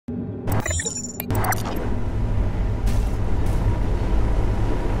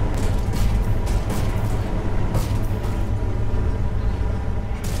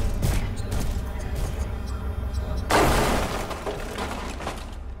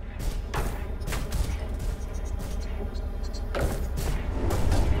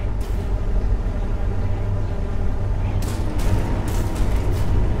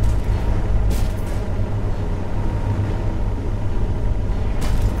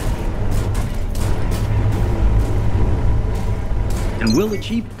And we'll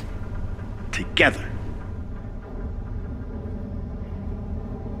achieve it together.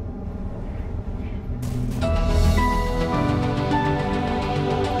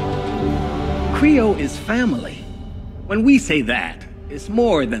 Creo is family. When we say that, it's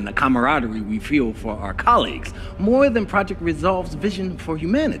more than the camaraderie we feel for our colleagues, more than Project Resolve's vision for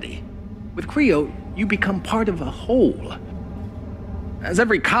humanity. With Creo, you become part of a whole. As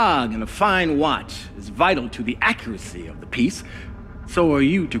every cog in a fine watch is vital to the accuracy of the piece, so are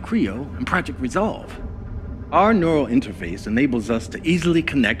you to Creo and Project Resolve. Our neural interface enables us to easily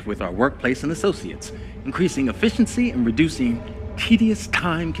connect with our workplace and associates, increasing efficiency and reducing tedious,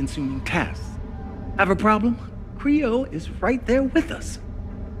 time-consuming tasks. Have a problem? Creo is right there with us.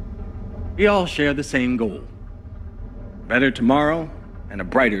 We all share the same goal. Better tomorrow and a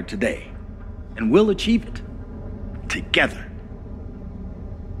brighter today. And we'll achieve it together.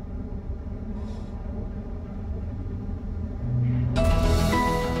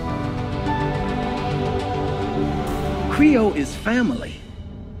 Creo is family.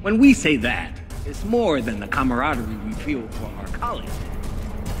 When we say that, it's more than the camaraderie we feel for our colleagues.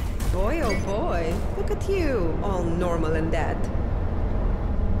 Boy, oh boy, look at you, all normal and dead.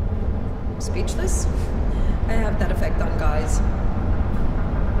 Speechless? I have that effect on guys.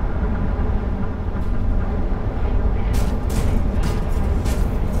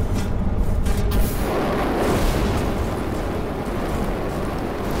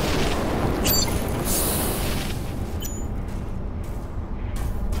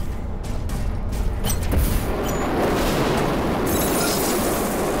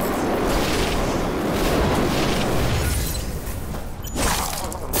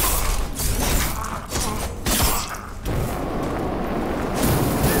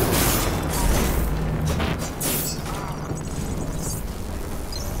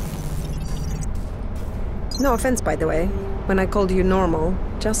 No offense, by the way, when I called you normal.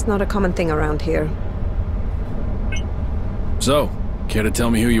 Just not a common thing around here. So, care to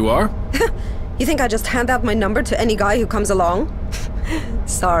tell me who you are? You think I just hand out my number to any guy who comes along?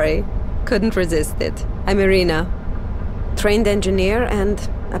 Sorry, couldn't resist it. I'm Irina. Trained engineer and,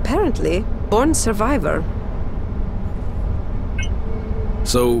 apparently, born survivor.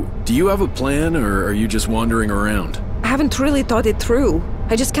 So, do you have a plan, or are you just wandering around? I haven't really thought it through.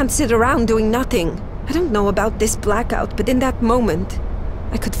 I just can't sit around doing nothing. I don't know about this blackout, but in that moment,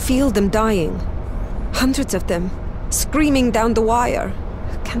 I could feel them dying. Hundreds of them, screaming down the wire.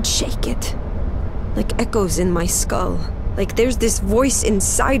 I can't shake it. Like echoes in my skull. Like there's this voice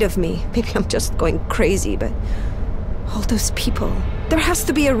inside of me. Maybe I'm just going crazy, but... all those people. There has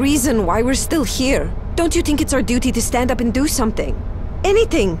to be a reason why we're still here. Don't you think it's our duty to stand up and do something?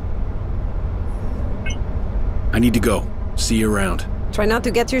 Anything! I need to go. See you around. Try not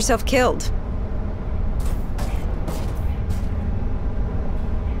to get yourself killed.